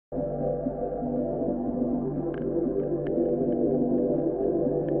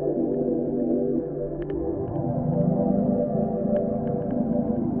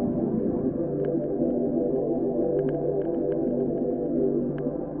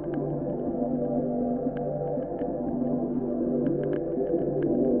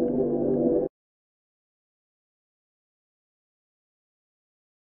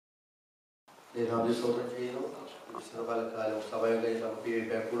Nabi Sultan Chino, Sinabal Kalo, Savanga,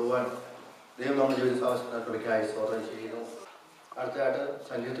 PYPA Kuruan, they have long used us to recognize Sultan Chino. After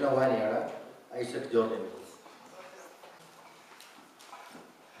Sanjutra Vanyara, I said Jordan.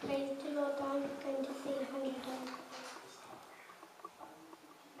 Praise the Lord, I'm going to say 100 times.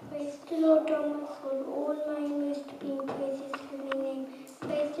 Praise the Lord, O my soul, all my most being praise his holy name.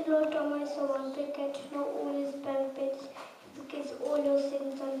 Praise the Lord, O my soul, and forget not all his benefits. He forgives all your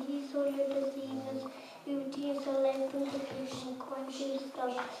sins, and heals all your diseases. He redeems the life from pollution, quenches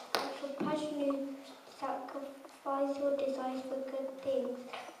love, and compassionate sacrifice your desires for good things,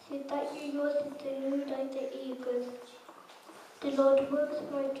 so that you yourself renew like the eagles. The Lord works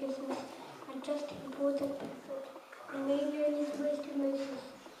righteousness and justice for the perfect, and made known his ways to Moses.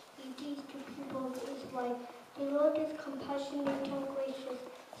 He teaches to people of Israel. The Lord is compassionate and gracious,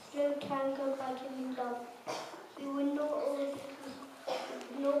 slow to anger, abundant in love. He will not always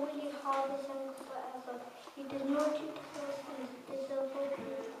nor will he harm his anger forever. He does not treat our sins, deserve our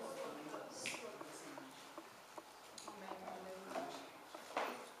praise.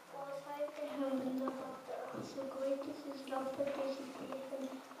 So great is his love for those who fear him.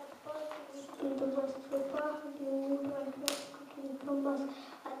 At first in the west, so far have you moved and rescued from us.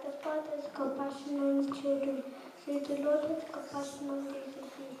 At the Father has compassion on his children. So the Lord has compassion on those who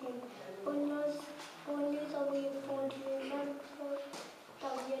fear him. Only are we found you, none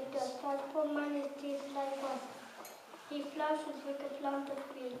that we are dust. As for man is taste like us. He flashes like a plant of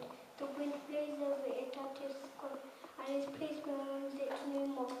field. The wind plays over it at his scorn, and his place moves it no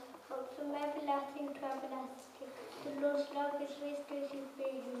more. But from everlasting to everlasting, the Lord's love is with those who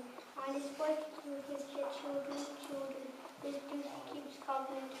fear him, and his voice is with his children's children. With those he keeps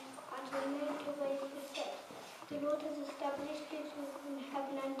covenant, and will know to raise his steps. The Lord has established his rule in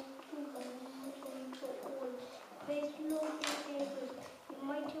heaven and kingdom to all. Praise the Lord, his angels, the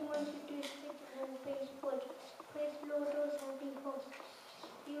mighty ones who do speak and praise God. Praise the Lord, those heavenly hosts,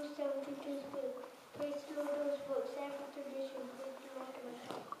 you servant to his will. Praise the Lord, those works, every tradition. Praise the Lord, my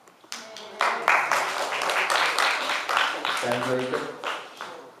God. Stand raised.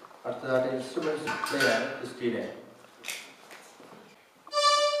 After that, instruments player is Tina.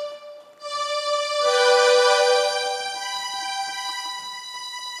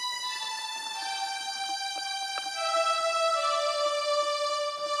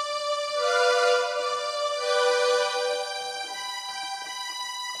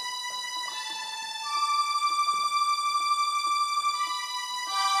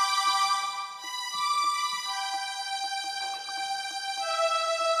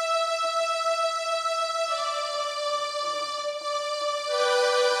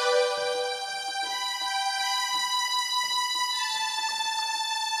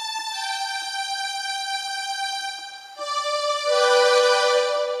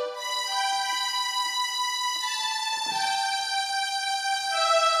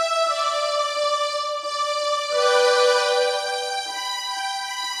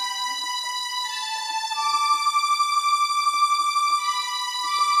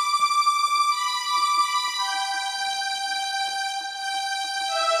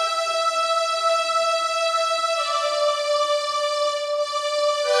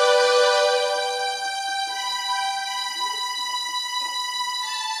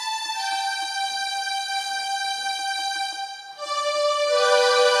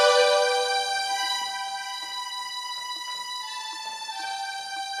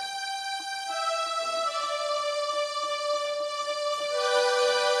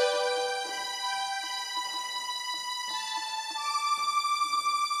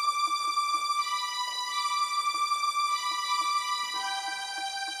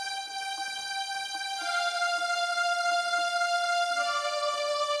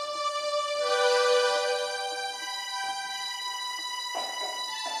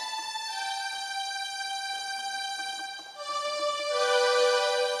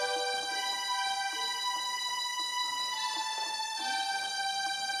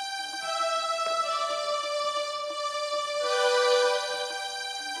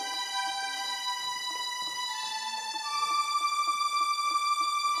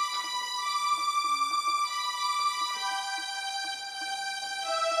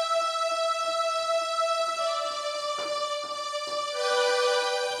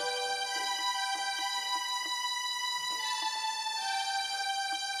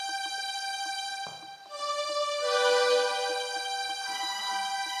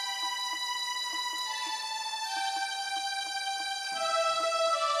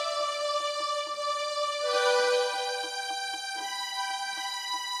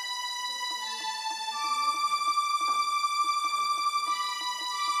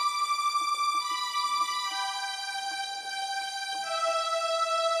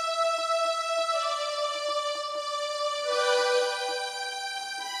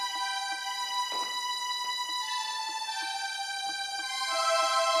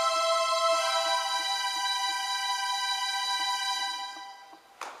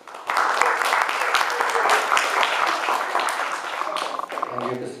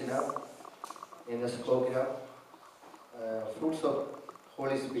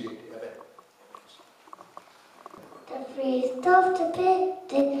 Spirit. Amen. The fruit of the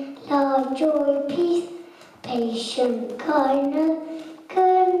Spirit, love, joy, peace, patience, kindness,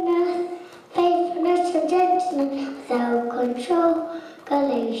 goodness, faithfulness, and gentleness, self-control.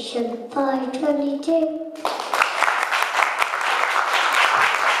 Galatians 5:22.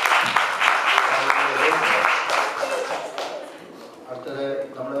 അടുത്തത്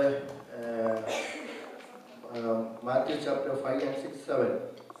നമ്മൾ Matthew chapter 5 and 6, 7.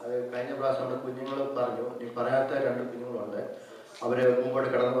 അത് കഴിഞ്ഞ പ്രാവശ്യം നമ്മുടെ കുഞ്ഞുങ്ങൾ പറഞ്ഞു. ഇനി പറയാത്ത 2 കുഞ്ഞുങ്ങളുണ്ട്. അവർ മുമ്പോട്ട്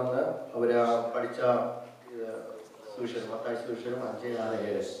കടന്നു വന്ന് അവർ പഠിച്ച സുവിശേഷം, മത്തായി സുവിശേഷം 5,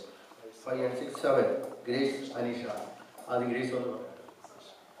 6, 7. 5 and 6, 7. ഗ്രേസ് അനീഷ. അത് ഗ്രേസ് ഒന്ന് പറഞ്ഞു.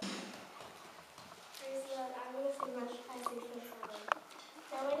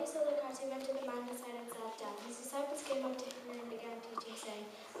 Now when he saw the crowds, he went to the mountain side and sat down. His disciples came up to him and began teaching, saying,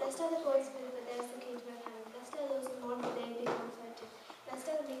 Blessed are the poor in spirit, for theirs is the kingdom of heaven. Blessed are those who mourn, for they will be comforted. Blessed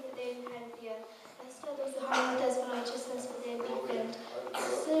are the meek, for they will inherit the earth. Blessed are those who hunger and thirst for righteousness, for they will be filled.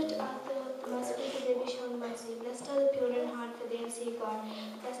 Blessed are the merciful, for they will be shown mercy. Blessed are the pure in heart, for they will see God.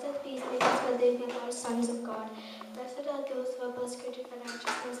 Blessed are the peacemakers, for they will be called sons of God. Blessed are those who are persecuted for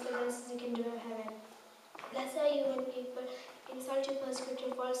righteousness, for theirs is the kingdom of heaven. Blessed are you when people insult you, persecute you,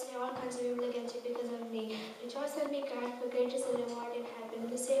 falsely all kinds of evil against you because of me. Rejoice and be glad, for great is the reward in heaven. In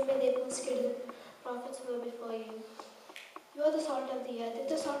the same way they persecuted the prophets who were before you. You are the salt of the earth. If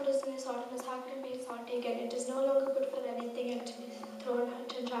the salt is in the saltness, how can it be salty again? It is no longer good for anything and to be thrown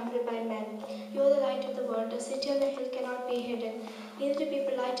out and trampled by men. You are the light of the world. A city on a hill cannot be hidden. Neither do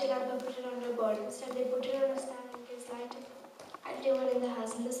people light a lamp and put it under a bowl. Instead, they put it on a stand and gives light to everyone in the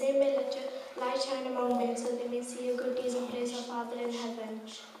house. In the same way, let your light shine among men, so they may see your good deeds and praise our Father in heaven.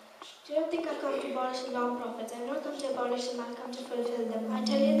 Do you not think I've come to abolish the law and prophets? I've not come to abolish them, I've come to fulfill them. I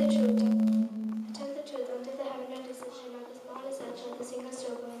tell you the truth. Until the heaven and earth disappear, not the smallest earth, not the single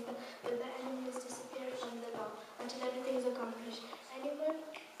stroke of the enemy is disappeared from the law, until everything is accomplished. Anyone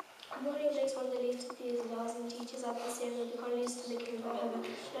who breaks one of the least of these laws and teaches others the same will be called least in the kingdom of heaven.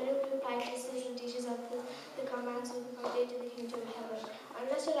 Anyone who practices and teaches others the commands will be called great in the kingdom of heaven.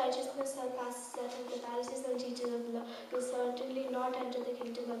 Unless your righteousness surpasses that of the Pharisees and teachers of the law, you will certainly not enter the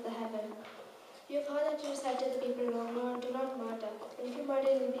kingdom of the heaven. You have heard that you said to the people, no, do not murder. And if you murder,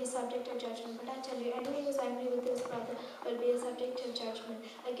 you will be subject to judgment. But I tell you, anyone who is angry with his brother will be subject to judgment.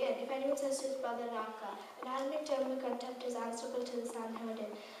 Again, if anyone says to his brother, Raka, an Arabic term of contempt is answerable to the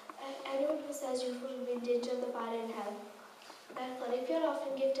Sanhedrin. Anyone who says you fool will be in danger of the fire in hell. Therefore, if you are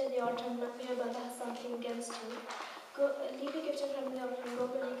offering gift at the altar and your brother has something against you, leave your gift from the altar and go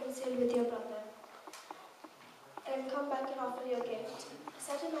and reconcile with your brother. And come back and offer your gift.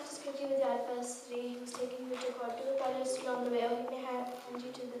 Settle matters quickly with your adversary who is taking you to court. Do not follow along the way, or he may hand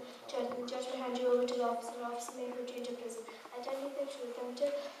you to the judge, and the judge may hand you over to the officer, or officer may put you into prison. I tell you the truth,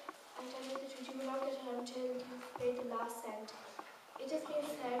 you will not get it until you pay the last cent. It has been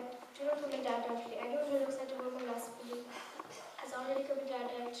said, do not commit adultery. Anyone who looks at a woman lustfully has already committed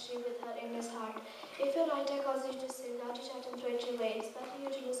adultery with her in his heart. If your right eye causes you to sin, out your shut and throw it away. It's better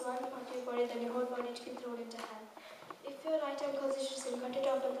you to lose one part of your body than your whole body to be thrown into hell. If your right hand causes you to sin, cut it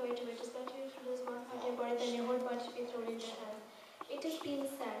off and throw it away. It is better you to lose one part of your body than your whole body to be thrown into hell. It has been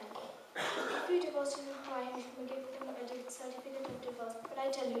said, if you divorce your wife, you can give them a certificate of divorce. But I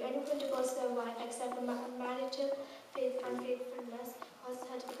tell you, anyone divorces their wife except a marital unfaithfulness causes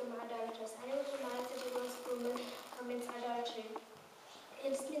her to become adulteress. Anyone who marries a divorced woman commits adultery.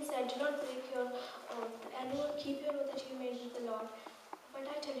 It's been said, do not break your oath. Anyone keep your oath that you made with the Lord. But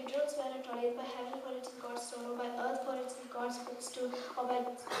I tell you, do not swear at all, either by heaven for it is God's throne, or by earth for it is God's footstool, or by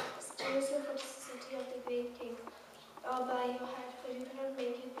Jerusalem for it is the city of the great King, or by your head, for you cannot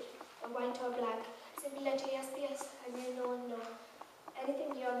make it white or black. Simply let your yes be yes and your no, no.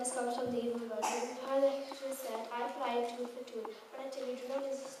 Anything beyond this comes from the evil world. You've heard that it was said, eye for eye, tooth for tooth. But I tell you, do not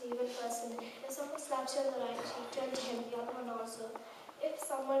resist the evil person. If someone slaps you on the right cheek, turn to him the other one also. If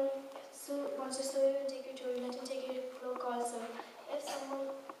someone wants to sue you and take your jewelry, let him take your cloak also. If someone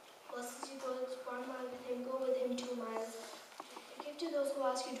wants you to go 1 mile with him, go with him 2 miles. Give to those who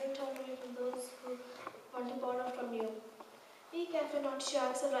ask you, don't turn away from those who want to borrow from you. Be careful not to show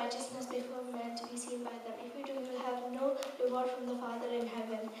acts of righteousness before men to be seen by them. If you do, you will have no reward from the Father in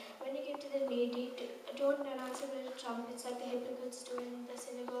heaven. When you give to the needy, don't announce it with a trumpet like the hypocrites do in the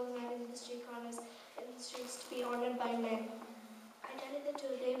synagogues and in the street corners, in the streets to be honored by men. I tell you the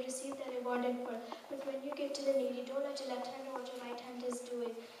truth, they have received their reward in full. But when you give to the needy, don't let your left hand know what your right hand is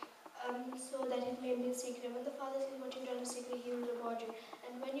doing, so that it may be in secret. When the Father sees what you've done in secret, He will reward you.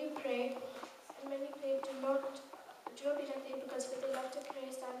 And when you pray, do not be like the hypocrites, for they love to pray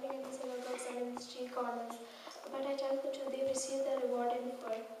standing in the synagogues and in the street corners. But I I tell you the truth, they receive their reward in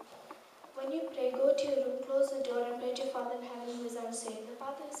full. When you pray, go to your room, close the door, and pray to your Father in heaven who is unseen. The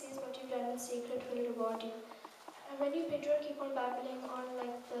Father who sees what you've done in secret will reward you. And when you pray, don't keep on babbling on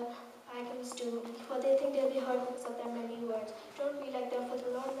like the pagans do, for they think they'll be heard because of their many words. Don't be like them, for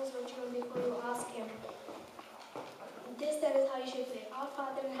the Lord knows what you want before you ask Him. This then is how you should pray. Our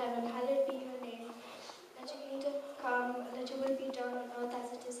Father in heaven, hallowed be your name. Let your kingdom come, let your will be done on earth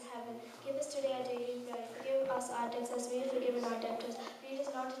as it is in heaven. Give us today our daily bread. Forgive us our debts as we have forgiven our debtors. Lead us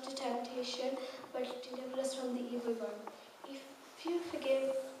not into temptation, but deliver us from the evil one. If you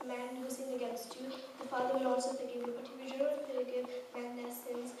forgive men who sin against you, the Father will also forgive you. But if you do not forgive men their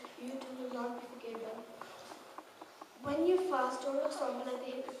sins, you too will not be forgiven. When you fast, don't look somber like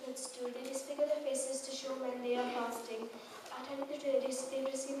the hypocrites do. They disfigure their faces to show men they are fasting. I tell you the truth, they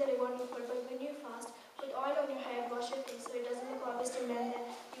receive the reward in full. But when you fast, put oil on your head, wash your face, so it doesn't look obvious to men that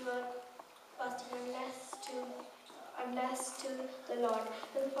you are fasting unless to the Lord.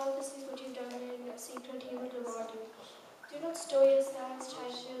 Then the Father sees what you've done in secret, He will reward you. Do not store yourselves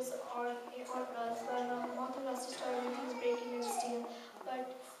treasures on earth, where moth and rust destroy and things breaking and steal.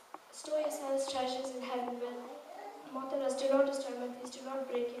 But store yourselves treasures in heaven, where moth and rust do not destroy, and thieves do not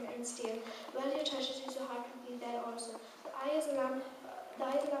break in and steal. Where your treasures is, your heart will be there also. The eye is a lamp. The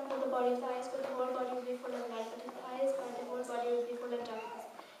eye is a lamp of the body. If the eye is good, the whole body will be full of light. But if the eye is bad, the whole body will be full of darkness.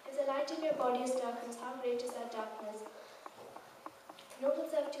 If the light in your body is darkness, how great is that darkness?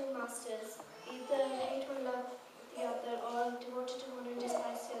 Nobles have two masters. Either hate one, love the other, or devoted to one and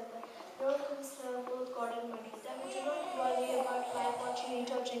despise the other. No one can serve both God and money. Then do not worry about life, what you eat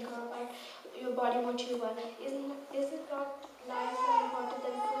or drink, or about your body, what you wear. Is it not life more important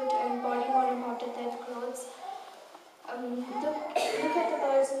than food, and body more important than clothes? Look at the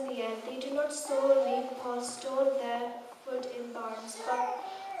birds in the air. They do not sow, reap, or store their food in barns,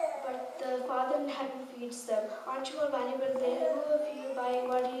 but the Father in heaven feeds them. Aren't you more valuable than who of you by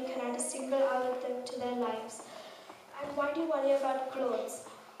worrying can add a single hour to their lives? And why do you worry about clothes?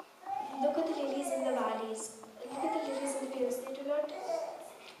 Look at the lilies in the valleys. Look at the lilies in the fields. They do not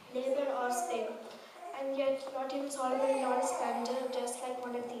labor or spin. And yet, not even Solomon in all his splendor, just like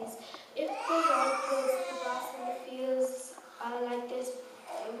one of these. If the Lord clothes the grass in the fields like this,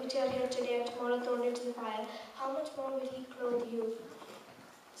 which are here today and tomorrow thrown into the fire, how much more will He clothe you?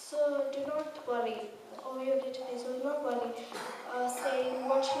 So do not worry. Oh, you little things, so do not worry. Saying,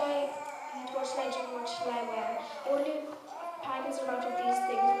 what shall I eat, what shall I drink, what shall I wear? Only pagans are out of these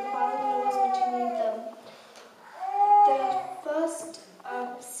things, but the Father knows what you need them. First,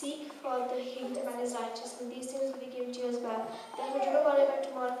 seek for the kingdom and His righteousness, and these things will be given to you as well. Therefore, do not worry about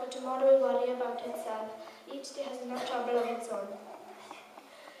tomorrow, for tomorrow will worry about itself. Each day has enough trouble of its own.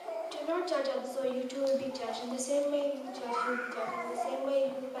 Do not judge others, or you too will be judged. In the same way you judge, you will be judged. In the same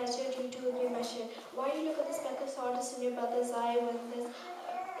way you measured, you too will be measured. Why do you look at the speck of sawdust in your brother's eye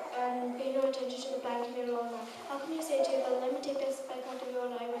and pay no attention to the plank in your own eye? How can you say to your brother, let me take that speck out of your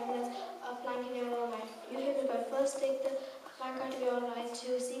eye when there's a plank in your own eye? You hypocrite, first take the plank out of your eye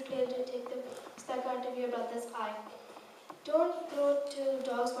to see clearly, to take the speck out of your brother's eye. Don't throw to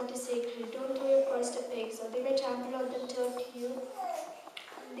dogs what is sacred. Don't throw your pearls to pigs, or they may trample on them, turn to you.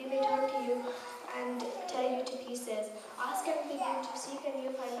 They may turn to you and tear you to pieces. Ask and be given to, seek and you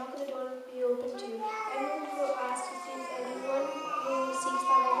find, knock, the door will be open to you. Anyone who asks receives, anyone who seeks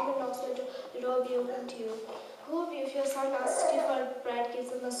finds, anyone who knocks, the door will be open to you. Who of you, if your son asks you for bread,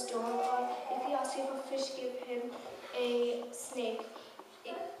 gives him a stone, or if he asks you for fish, give him a snake?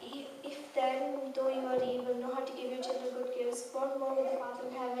 If then, though you are evil, know how to give your children good gifts, what more will the Father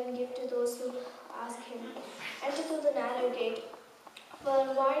in heaven give to those who ask Him? Enter through the narrow gate.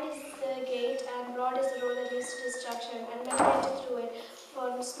 For wide is the gate and broad is the road that leads to destruction, and many enter through it.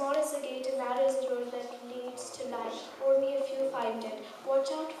 For small is the gate and narrow is the road that leads to life. Only a few find it. Watch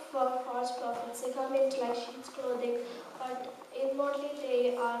out for false prophets. They come in like sheep's clothing, but inwardly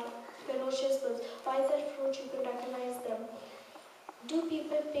they are ferocious bulls. By their fruit you can recognize them. Do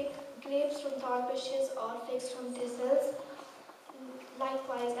people pick grapes from thorn bushes or figs from thistles?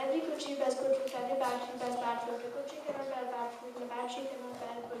 Likewise, every good tree bears good fruit, every bad tree bears bad fruit. A good tree cannot bear bad fruit, and a bad tree cannot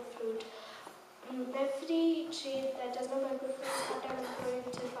bear good fruit. Every tree that does not bear good fruit is cut down and thrown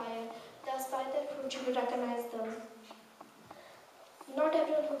into fire. Thus, by their fruit you will recognize them. Not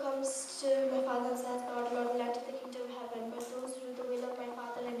everyone who comes to my Father and says, Lord, Lord, will enter the kingdom of heaven, but those who do the will of my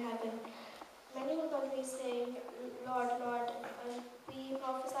Father in heaven. Many will come to me saying, Lord, Lord, we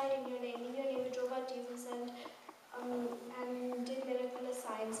prophesied in your name we drove out demons and did miraculous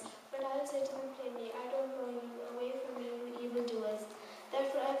signs. But I will say to them plainly, I don't know you, away from me, you evildoers.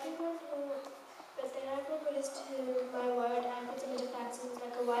 Therefore, everyone who listens to my word and puts them into practice is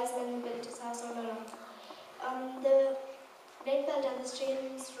like a wise man who built his house on a rock. The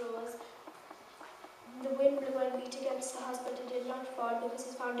streams rose. The wind blew and beat against the house, but it did not fall because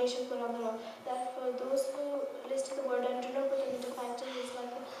his foundations were on the rock. Therefore, those who listen to the word and do not put it into practice is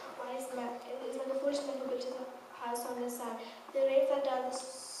like a wise man. It is like a foolish man who built his house on the sand. The rain fell down, the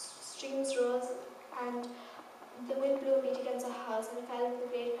streams rose, and the wind blew and beat against the house, and it fell with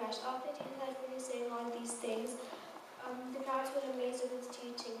a great crash. After Jesus had finished saying all these things, the crowds were amazed at his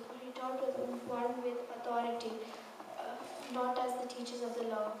teaching, for he taught with one with authority, not as the teachers of the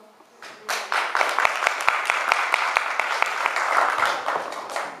law.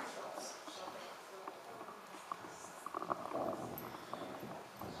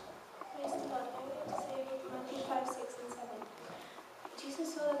 Praise the Lord. I'm going to say Matthew 5, 6, and 7. Jesus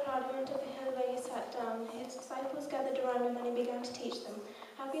saw the crowd and went up a hill where he sat down. His disciples gathered around him and he began to teach them.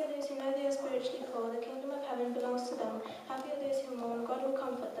 Happy are those who know they are spiritually poor, the kingdom of heaven belongs to them. Happy are those who mourn, God will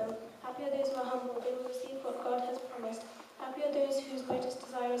comfort them. Happy are those who are humble, they will receive what God has promised. Happy are those whose greatest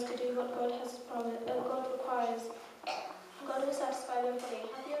desire is to do what God has promised, God requires. God will satisfy them fully.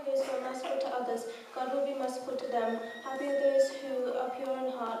 Happy are those who are merciful to others, God will be merciful to them. Happy are those who are pure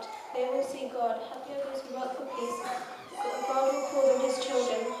in heart, they will see God. Happy are those who work for peace, God will call them his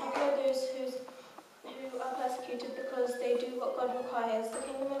children. Happy are those who are persecuted because they do what God requires. The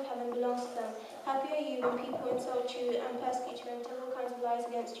kingdom of heaven belongs to them. Happy are you when people insult you and persecute you and tell all kinds of lies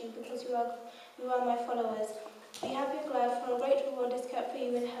against you because you are my followers. Be happy and glad, for a great reward is kept for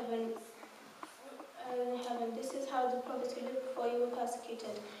you in heaven. This is how the prophets who lived before you were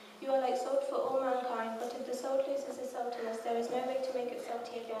persecuted. You are like salt for all mankind, but if the salt loses its saltiness, there is no way to make it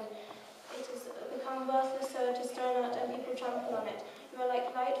salty again. It has become worthless, so it is thrown out, and people trample on it. You are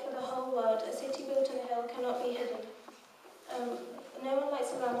like light for the whole world. A city built on a hill cannot be hidden. No one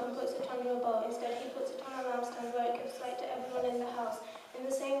lights a lamp and puts it under a bowl. Instead, he puts it on a lampstand where it gives light to everyone in the house. In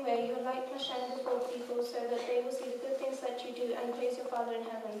the same way, your light must shine before people so that they will see the good things that you do and praise your Father in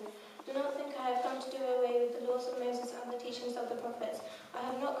heaven. Do not think I have come to do away with the laws of Moses and the teachings of the prophets. I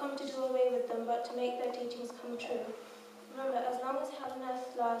have not come to do away with them, but to make their teachings come true. Remember, as long as heaven and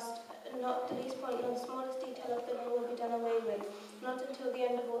earth last, not the least point nor the smallest detail of the law will be done away with, not until the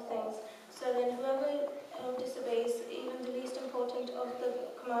end of all things. So then, whoever disobeys even the least important of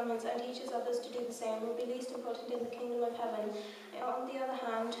the commandments and teaches others to do the same will be least important in the kingdom of heaven. On the other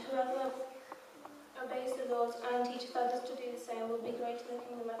hand, whoever obeys the laws and teaches others to do the same will be great in the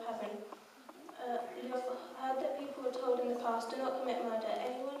kingdom of heaven. You have heard that people were told in the past, do not commit murder.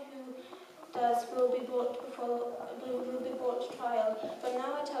 Anyone who does will be brought to trial. But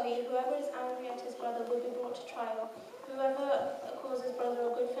now I tell you, whoever is angry at his brother will be brought to trial. Whoever calls his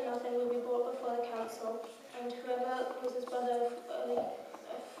brother a good for nothing will be brought before the council. And whoever calls his brother a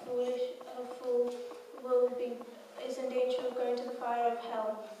fool is in danger of going to the fire of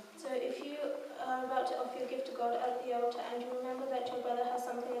hell. So if you are about to offer your gift to God at the altar and you remember that your brother has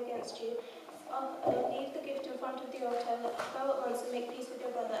something against you, leave the gift in front of the altar, go at once and make peace with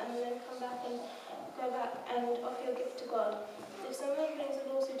your brother, and then go back and offer your gift to God. If someone brings a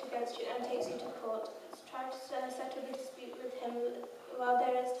lawsuit against you and takes you to court, try to settle the dispute with him while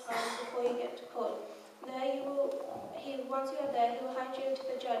there is time before you get to court. Once you are there, he will hand you to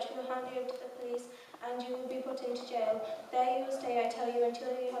the judge, who will hand you to the police, and you will be put into jail. There you will stay, I tell you,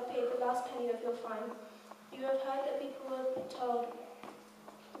 until you have paid the last penny of your fine. You have heard that people were told,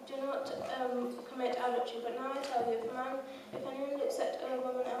 do not commit adultery, but now I tell you, if anyone looks at a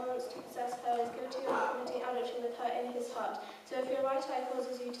woman and wants to possess her, is guilty of committing adultery with her in his heart. So if your right eye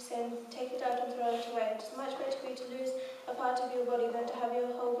causes you to sin, take it out and throw it away. It is much better for you to lose a part of your body than to have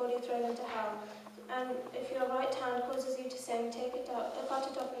your whole body thrown into hell. And if your right hand causes you to sin, take it out,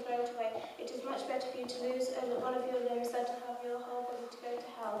 cut it off and throw it away. It is much better for you to lose one of your limbs than to have your whole body to go to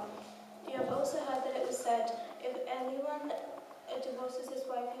hell. You have also heard that it was said, if anyone divorces his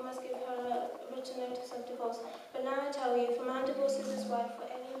wife, he must give her a written notice of divorce. But now I tell you, if a man divorces his wife for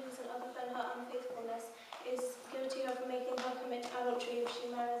any reason other than her unfaithfulness, is guilty of making her commit adultery if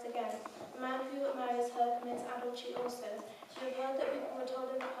she marries again. A man who marries her commits adultery also. You have heard that people were told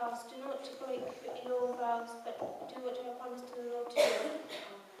in the past, do not break your vows, but do what you have promised to the Lord to do.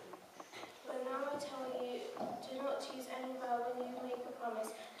 But now I tell you, do not use any vow when you make a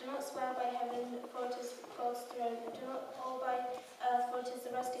promise. Do not swear by heaven, for it is God's throne. Do not hold by earth, for it is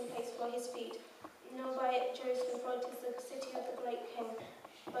the resting place for his feet. Nor by Jerusalem, for it is the city of the great king.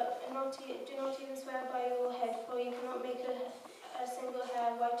 But do not even swear by your head, for you cannot make a single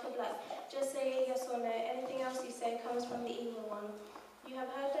hair white or black. Just say yes or no. Anything else you say comes from the evil one. You have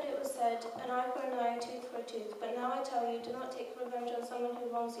heard that it was said, an eye for an eye, a tooth for a tooth. But now I tell you, do not take revenge on someone who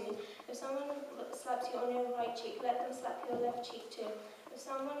wrongs you. If someone slaps you on your right cheek, let them slap your left cheek too. If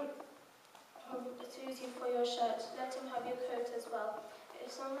someone sues you for your shirt, let him have your coat as well.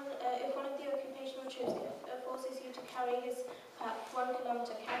 If one of the occupational troops forces you to carry his pack 1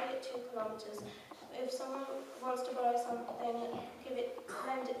 kilometre, carry it 2 kilometres. If someone wants to borrow something,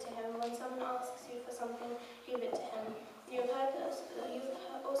 lend it to him. When someone asks you for something, give it to him. You've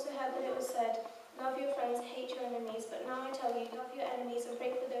also heard that it was said, love your friends, hate your enemies. But now I tell you, love your enemies and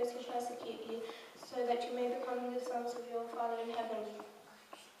pray for those who persecute you, so that you may become the sons of your Father in heaven.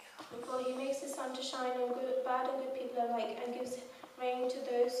 For he makes his sun to shine on bad and good people alike, and gives rain to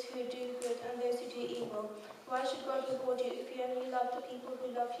those who do good and those who do evil. Why should God reward you if you only love the people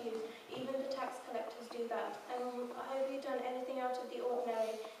who love you? Even the tax collectors do that. And have you done anything out of the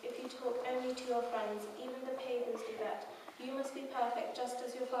ordinary if you talk only to your friends? Even the pagans do that. You must be perfect, just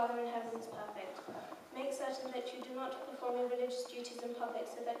as your Father in heaven is perfect. Make certain that you do not perform your religious duties in public,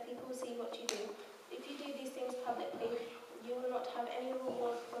 so that people will see what you do. If you do these things publicly, you will not have any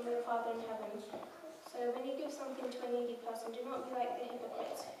reward from your Father in heaven. So when you give something to a needy person, do not be like the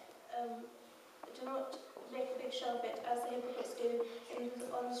hypocrites. Do not make a big show of it, as the hypocrites do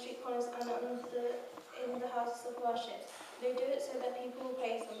on the street corners and in the houses of worship. They do it so that people will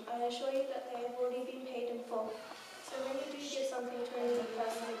praise them. I assure you that they have already been paid in full. So when you do give something to a needy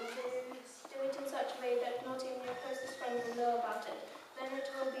person, do it in such a way that not even your closest friends will know about it. Then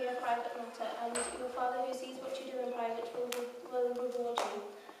it will be a private matter, and your Father who sees what you do in private will reward you.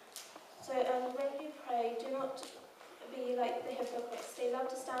 So when you pray, do not be like the hypocrites. They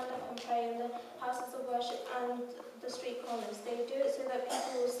love to stand up and pray in the houses of worship and the street corners. They do it so that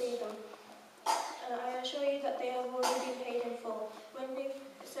people will see them. I assure you that they have already been paid in full. When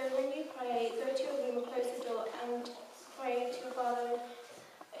you pray, go to your room, close the door, and pray to your Father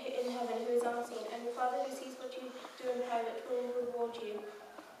in heaven who is unseen, and your Father who sees what you do in private will reward you.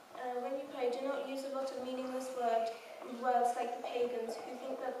 When you pray, do not use a lot of meaningless words like the pagans who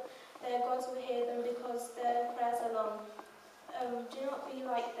think that their gods will hear them because their prayers are long. Do not be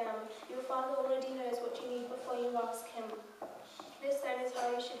like them. Your Father already knows what you need before you ask him. This then is how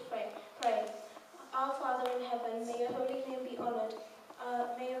you should pray. Our Father in heaven, may your holy name be honoured.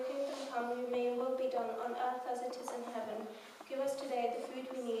 May your kingdom come, may your will be done on earth as it is in heaven. Give us today the food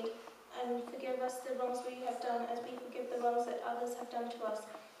we need, and forgive us the wrongs we have done as we forgive the wrongs that others have done to us.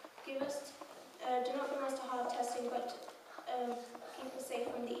 Do not bring us to hard testing, but keep us safe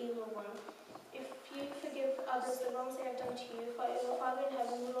from the evil one. If you forgive others the wrongs they have done to you, your Father in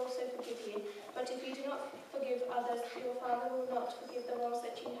heaven will also forgive you. But if you do not forgive others, your Father will not forgive the wrongs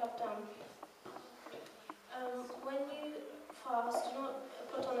that you have done. When you fast, do not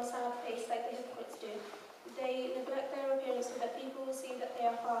put on a sad face like the hypocrites do. They neglect their appearance so that people will see that they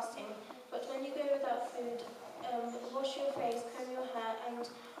are fasting. But when you go without food, wash your face, comb your hair, and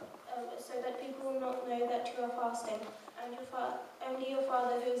so that people will not know that you are fasting. And only your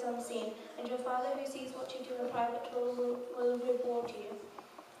Father who is unseen, and your Father who sees what you do in private will reward you.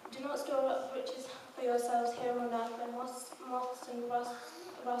 Do not store up riches for yourselves here on earth, where moths and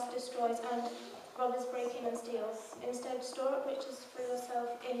rust destroys, and robbers break in and steal. Instead, store up riches for yourself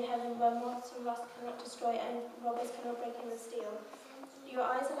in heaven, where moths and rust cannot destroy, and robbers cannot break in and steal. Your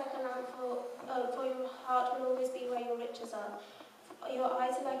eyes are like a lamp for your heart will always be where your riches are. Your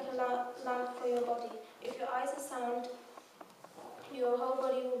eyes are like a lamp for your body. If your eyes are sound, your whole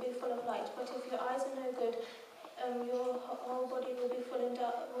body will be full of light. But if your eyes are no good, your whole body will be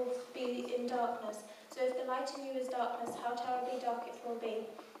in darkness. So if the light in you is darkness, how terribly dark it will be.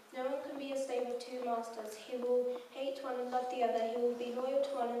 No one can be a slave of two masters. He will hate one and love the other. He will be loyal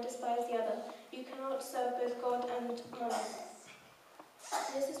to one and despise the other. You cannot serve both God and money.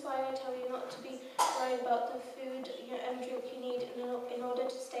 This is why I tell you not to be worried about the food and drink you need in order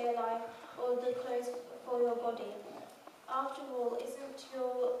to stay alive, or the clothes for your body. After all, isn't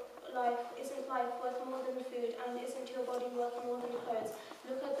life worth more than food, and isn't your body worth more than clothes?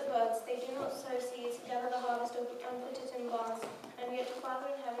 Look at the birds. They do not sow seeds, gather the harvest, and put it in barns, and yet your Father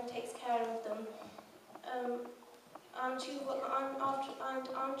in heaven takes care of them. Aren't you worth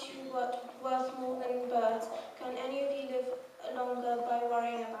more than birds? Can any of you live longer by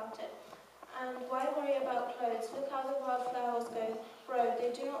worrying about it? And why worry about clothes? Look how the wild flowers grow.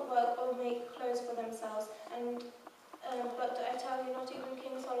 They do not work or make clothes for themselves. But I tell you, not even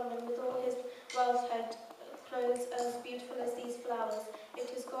King Solomon, with all his wealth, had clothes as beautiful as these flowers. It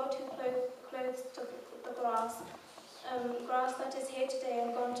is God who clothes the grass. Grass that is here today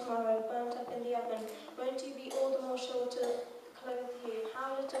and gone tomorrow, burnt up in the oven. Won't you be all the more sure to clothe you?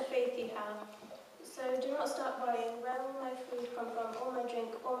 How little faith you have. So do not start worrying, where will my food come from, or my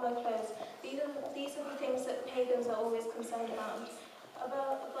drink, or my clothes? These are the things that pagans are always concerned about.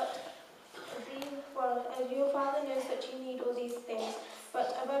 Your Father knows that you need all these things,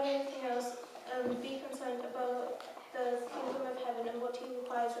 but above anything else, be concerned about the kingdom of heaven and what he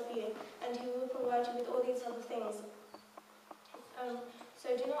requires of you, and he will provide you with all these other things.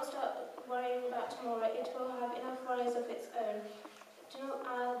 So do not start worrying about tomorrow. It will have enough worries of its own.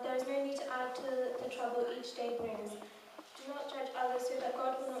 There is no need to add to the trouble each day brings. Do not judge others so that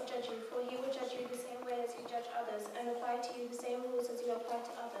God will not judge you, for he will judge you the same way as you judge others, and apply to you the same rules as you apply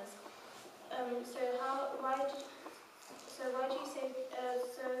to others. Why do you say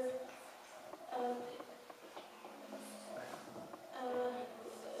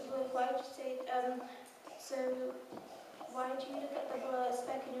why do you look at the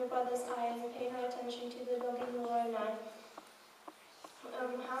speck in your brother's eye and pay no attention to the log in your own eye?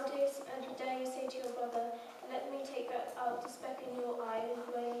 How dare you say to your brother, let me take out the speck in your eye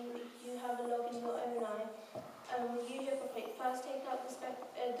when you have a log in your own eye? You hypocrite, first take out the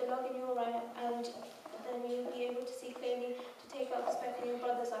log in your eye, and then you will be able to see clearly to take out the speck in your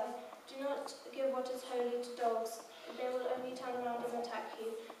brother's eye. Do not give what is holy to dogs. They will only turn around and attack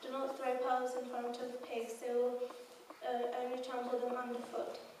you. Do not throw pearls in front of pigs. They will only trample them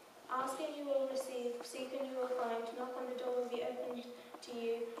underfoot. Ask and you will receive, seek and you will find, knock and the door will be opened to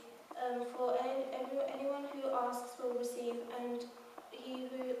you. For anyone who asks will receive, and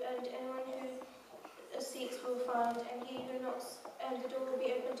anyone who seeks will find, and he who knocks, and the door will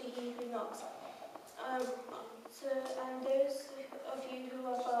be opened to he who knocks. And those of you who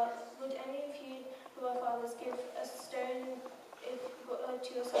are fathers, would any of you who are fathers give a stone to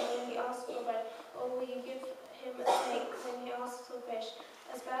your son when he asks for bread, or will you give him a snake when he asks for fish?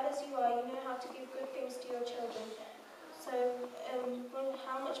 As bad as you are, you know how to give good things to your children. So,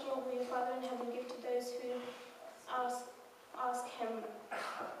 how much more will your Father in heaven give to those who ask him?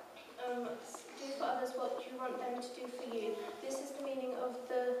 Do for others what you want them to do for you. This is the meaning of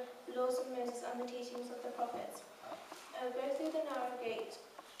the laws of Moses and the teachings of the prophets. Go through the narrow gate,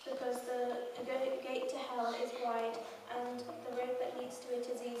 because the gate to hell is wide, and the road that leads to it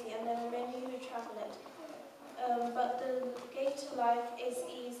is easy, and there are many who travel it. But the gate to life is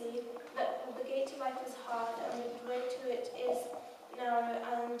easy. The gate to life is hard, and the road to it is narrow,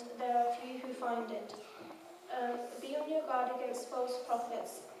 and there are few who find it. Be on your guard against false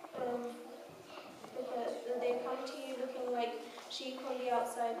prophets, because they come to you looking like sheep on the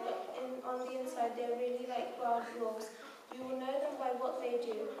outside, but on the inside they're really like wild wolves. You will know them by what they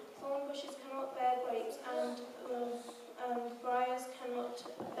do. Thorn bushes cannot bear grapes, and briars cannot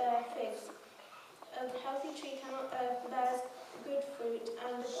bear figs. A healthy tree cannot bears good fruit,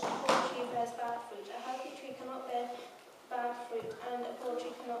 and a poor tree bears bad fruit. A healthy tree cannot bear bad fruit, and a poor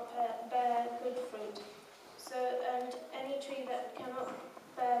tree cannot bear good fruit. And any tree that cannot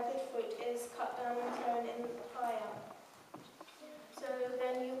bear good fruit is cut down and thrown in the fire. So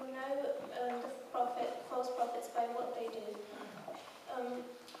then you will know false prophets by what they do.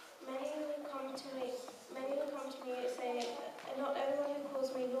 Many will come to me saying, not everyone who calls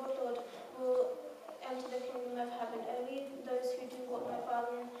me Lord, Lord will enter the kingdom of heaven, only those who do what my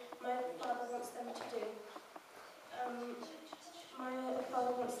Father wants them to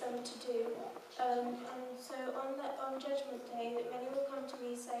do. And so on Judgment Day, many will come to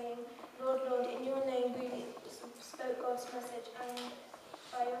me saying, Lord, Lord, in your name we spoke God's message, and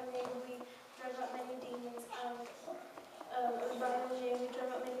by your name we drove out many demons, and by your name we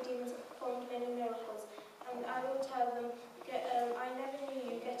drove out many demons and performed many miracles. And I will tell them, I never knew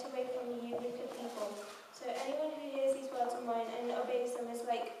you, get away from me, you wicked people. So anyone who hears these words of mine and obeys them is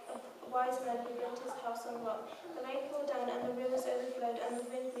like a wise man who built his house on rock. The rain poured down and the rivers overflowed and the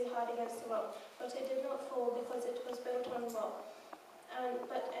wind blew hard against the rock, but it did not fall because it was built on rock.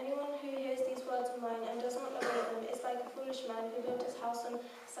 But anyone who hears these words of mine and does not obey them is like a foolish man who built his house on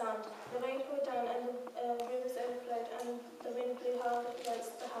sand. The rain poured down and the rivers overflowed and the wind blew hard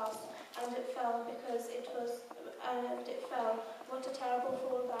against the house, and it fell What a terrible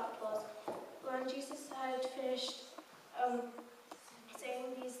fall that was. When Jesus had finished saying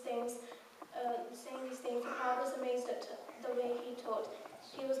these things, the crowd was amazed at the way he taught.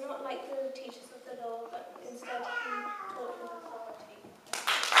 He was not like the teachers of the law, but instead he taught with authority.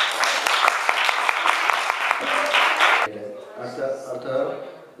 After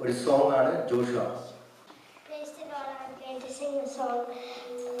a song and Joshua. Praise the Lord, I'm going to sing a song.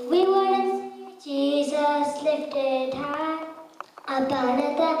 We want to see Jesus lifted high, a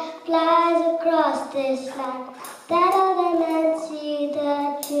banner that flies across this land, that other men see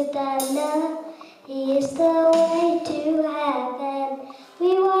the truth and know He is the way to heaven.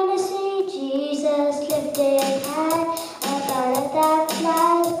 We want to see Jesus lifted high, a banner that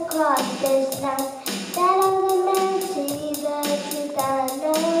flies across this land, that other men see the truth and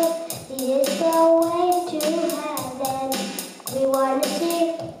know He is the way to heaven. We want to see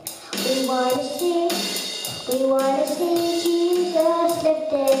We wanna see Jesus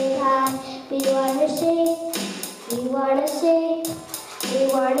lifted high. We wanna see, we wanna see,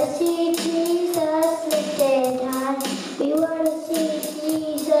 we wanna see Jesus lifted high. We wanna see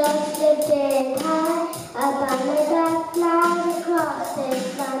Jesus lifted high. Above the dark cloud across the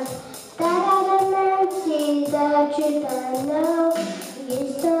sun. That other man sees the truth I know. He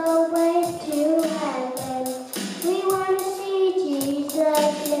is the way to heaven. We wanna see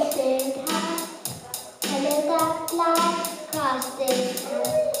Jesus lifted high. And the dark cloud across the sun.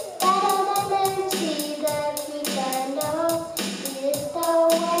 That other man sees the truth I know. He is the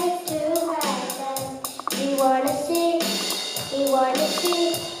way to heaven. We wanna see, we wanna see,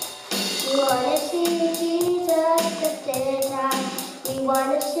 we wanna see Jesus lifted high. We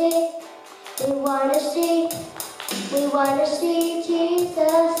wanna see, we wanna see, we wanna see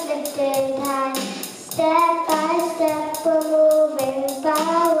Jesus lifted high. Step by step we're moving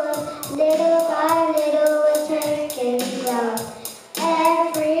forward. Little by little we're taking ground.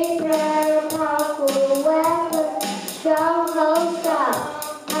 Every prayer a powerful weapon. Strongholds down.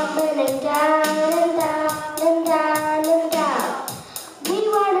 Tumbling down and down and down and down. We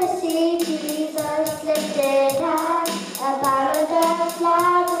wanna see Jesus lifted high. Above the dark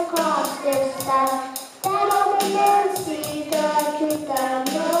clouds across the sky. That only man sees the truth I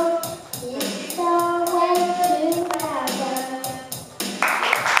know. It's the way to heaven.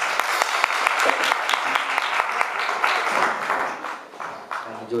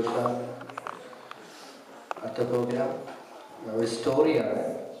 Thank you, Joshua. At the program, a story,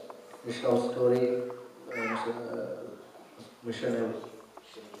 mission story, mission.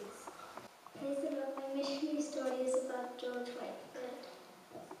 Praise the Lord. My missionary story is about George Whitefield,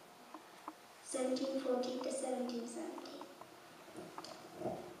 1740 to 1770.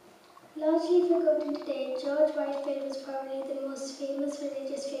 Largely forgotten today, George Whitefield was probably the most famous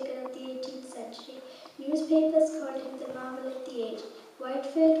religious figure of the 18th century. Newspapers called him the marvel of the age.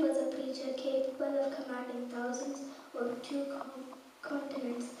 Whitefield was a preacher capable of commanding thousands on two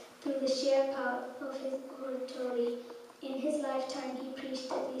continents through the sheer power of his oratory. In his lifetime, he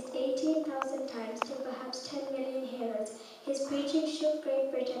preached at least 18,000 times to perhaps 10 million hearers. His preaching shook Great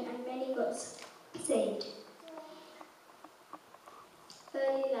Britain and many got saved.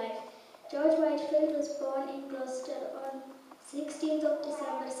 Early life. George Whitefield was born in Gloucester on 16th of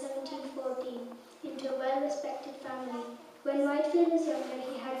December 1714 into a well-respected family. When Whitefield was younger,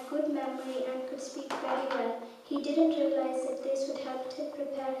 he had good memory and could speak very well. He didn't realize that this would help to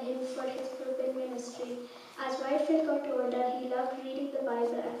prepare him for his pulpit ministry. As Whitefield got older, he loved reading the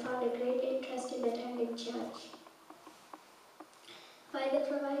Bible and found a great interest in attending church. By the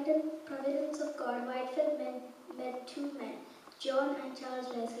providence of God, Whitefield met two men, John and Charles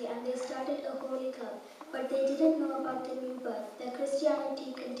Wesley, and they started a holy club. But they didn't know about the new birth. Their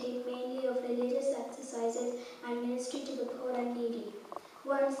Christianity contained mainly of religious exercises and ministry to the poor and needy.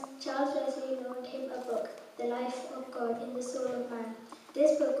 Once, Charles Wesley loaned him a book, The Life of God in the Soul of Man.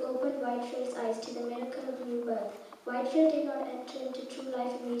 This book opened Whitefield's eyes to the miracle of new birth. Whitefield did not enter into true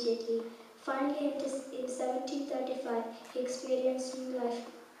life immediately. Finally, in 1735, he experienced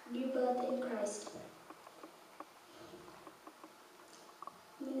new birth in Christ.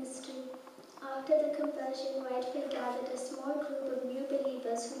 Ministry. After the conversion, Whitefield gathered a small group of new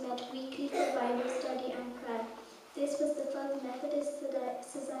believers who met weekly for Bible study and prayer. This was the first Methodist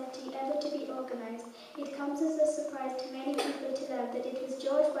society ever to be organized. It comes as a surprise to many people to learn that it was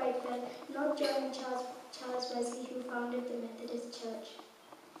George Whitefield, not John and Charles Wesley, who founded the Methodist Church.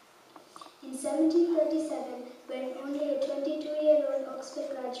 In 1737, when only a 22-year-old Oxford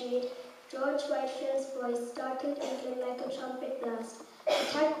graduate, George Whitefield's voice startled England like a trumpet blast.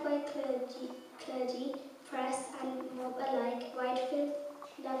 Attacked by clergy, press, and mob alike, Whitefield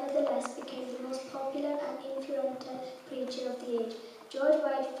nevertheless became the most popular and influential preacher of the age. George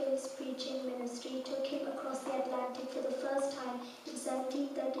Whitefield's preaching ministry took him across the Atlantic for the first time in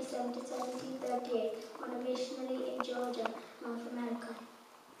 1737 to 1738 on a missionary in Georgia, North America.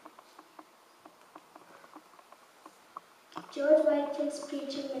 George Whitefield's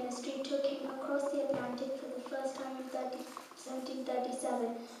preaching ministry took him across the Atlantic for the first time in 1737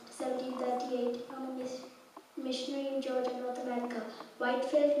 to 1738 on a missionary in Georgia, North America.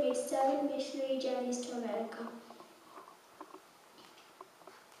 Whitefield made 7 missionary journeys to America.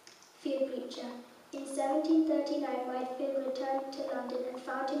 Field preacher. In 1739, Whitefield returned to London and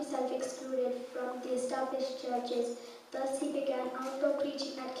found himself excluded from the established churches. Thus he began outdoor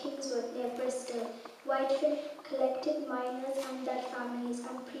preaching at Kingswood near Bristol. Whitefield collected miners and their families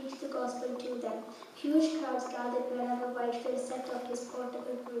and preached the gospel to them. Huge crowds gathered wherever Whitefield set up his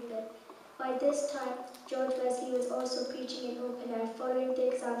portable pulpit. By this time, George Wesley was also preaching in open air, following the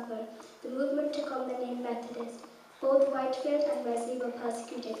example. The movement took on the name Methodist. Both Whitefield and Wesley were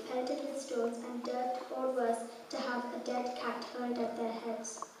persecuted, pelted with stones and dirt, or worse, to have a dead cat hurled at their heads.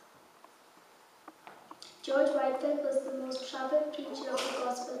 George Whitefield was the most travelled preacher of the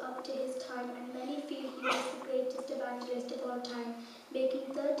gospel up to his time, and many feel he was the greatest evangelist of all time. Making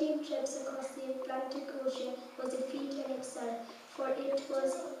 13 trips across the Atlantic Ocean was a feat in itself, for it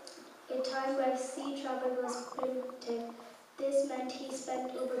was a time when sea travel was primitive. This meant he spent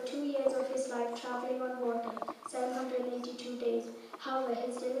over 2 years of his life traveling on water, 782 days. However,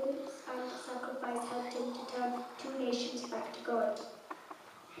 his diligence and sacrifice helped him to turn 2 nations back to God.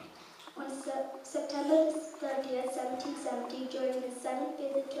 On September 30th, 1770, during his 7th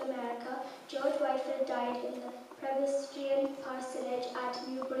visit to America, George Whitefield died in the Presbyterian parsonage at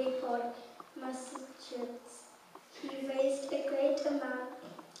Newburyport, Massachusetts. He raised a great amount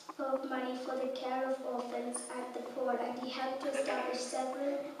of money for the care of orphans and the poor, and he helped to establish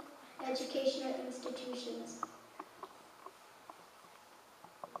several educational institutions.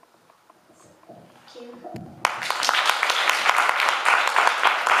 Thank you.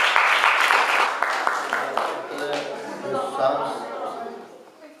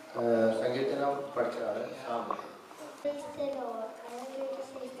 Praise the Lord. I am going to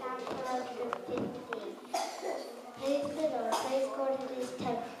say Psalm 115. Praise the Lord. Praise God in His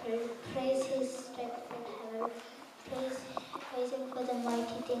temple. Praise His strength in heaven. Praise Him for the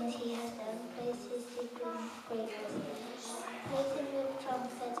mighty things He has done. Praise His supreme greatness. Praise Him with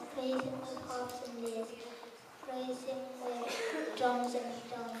trumpets. Praise Him with harps and lyres. Praise Him with drums and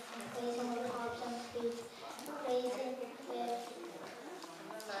stones. Praise Him with harps and flutes. Praise Him with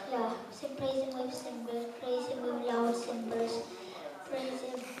praise Him with cymbals, praise Him with loud cymbals, praise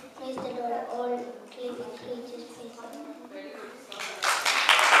Him, praise the Lord, all living creatures, praise Him.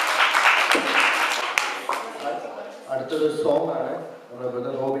 അടുത്തൊരു song ആണ് നമ്മുടെ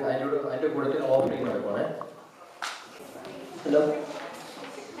brother Robin അതിൻ്റെ കൂട്ടത്തിൽ offering നടക്കുവാണ്. Hello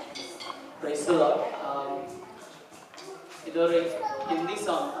Praise the Lord. ഇതൊരു Hindi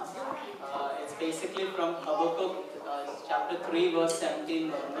song. It's basically from Habakkuk chapter 3 verse 17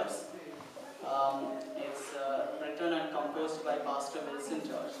 onwards. It's written and composed by Pastor Wilson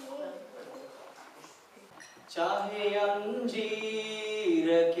George. चाहे अंजीर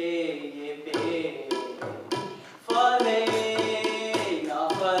के ये पेड़ फले ना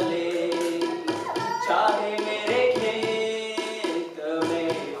फले, चाहे मेरे खेत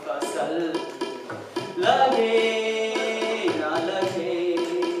में फसल लगे ना लगे,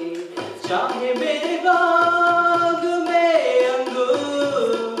 चाहे मेरे बाग में अंगूर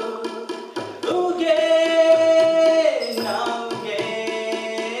उगे ना उगे,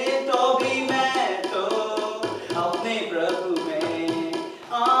 तो भी मैं तो अपने प्रभु में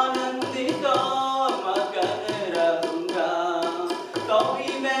आनंदित मगन रहूंगा, तो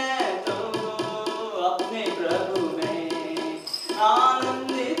भी मैं तो अपने प्रभु में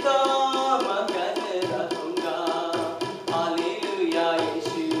आनंदित मगन रहूंगा. हालेलुया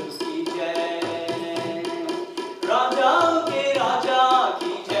यीशु की जय, राजाओं के राजा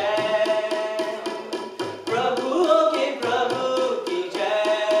की जय, प्रभुओं के प्रभु की जय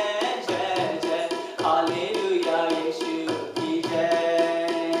जय जय. हालेलुया यीशु की जय,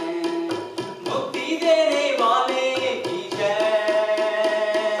 मुक्ति देने वाले की जय,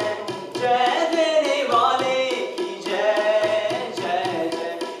 जय देने वाले की जय जय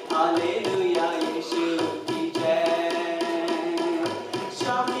जय. हालेलुया यीशु की जय,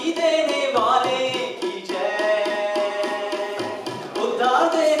 शांति देने वाले की जय, उद्धार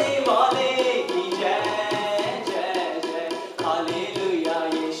देने वाले की जय जय जय. हालेलुया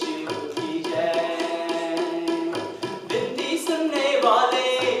यीशु की जय, विनती सुनने वाले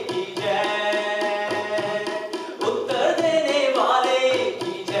की जय, उत्तर देने वाले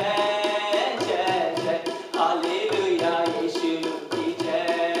की जय जय जय. हालेलुया यीशु की जय,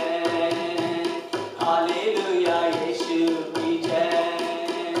 हालेलुया यीशु की जय.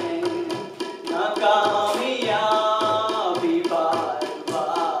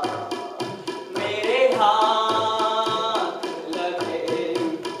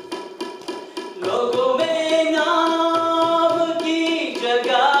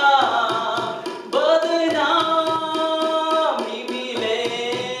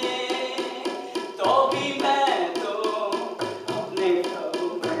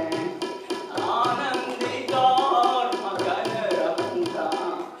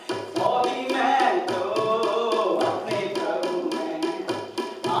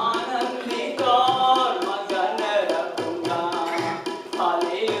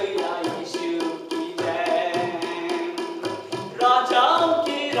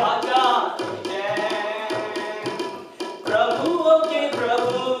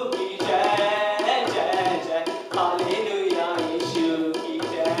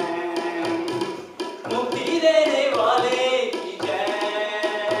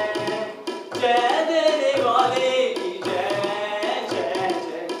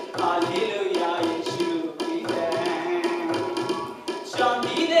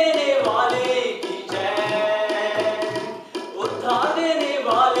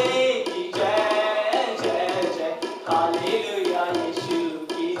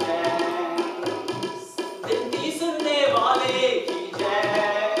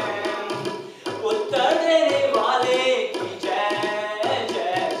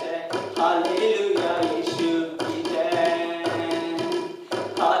 Hallelujah, Yeshu ki jai.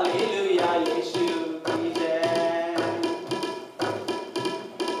 Hallelujah, Yeshu ki jai.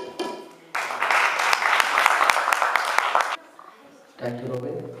 Thank you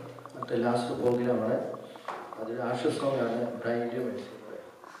Robin. മറ്റേ ലാസ്റ്റ് പ്രോഗ്രാമാണ്, അതൊരു ആശ്വാസമാണ് ബ്രൈൻഡ് മേടിച്ചത്.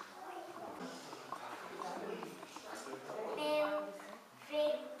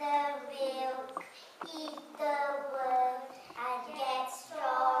 Drink the milk, eat the word, and get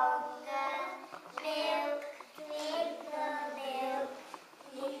stronger. Milk, drink the milk,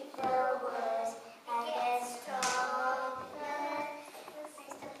 eat the word, and get stronger.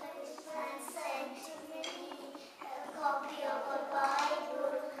 Sister Postman sent to me a copy of a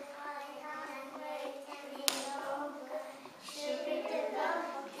Bible. I can't wait any longer. Shoo-be-doo-ba,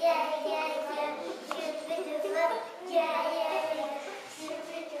 yeah, yeah, yeah. Shoo-be-doo-ba, yeah, yeah, yeah.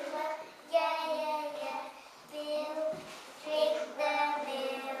 Shoo-be-doo-ba, yeah, yeah, yeah. Milk, drink the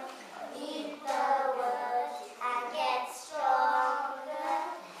milk, eat the word, and get stronger.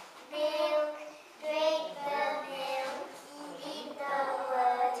 Milk, drink the milk, eat the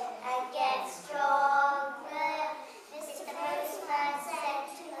word, and get stronger. Mr. Postman sent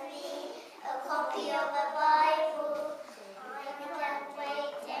to me a copy of a Bible.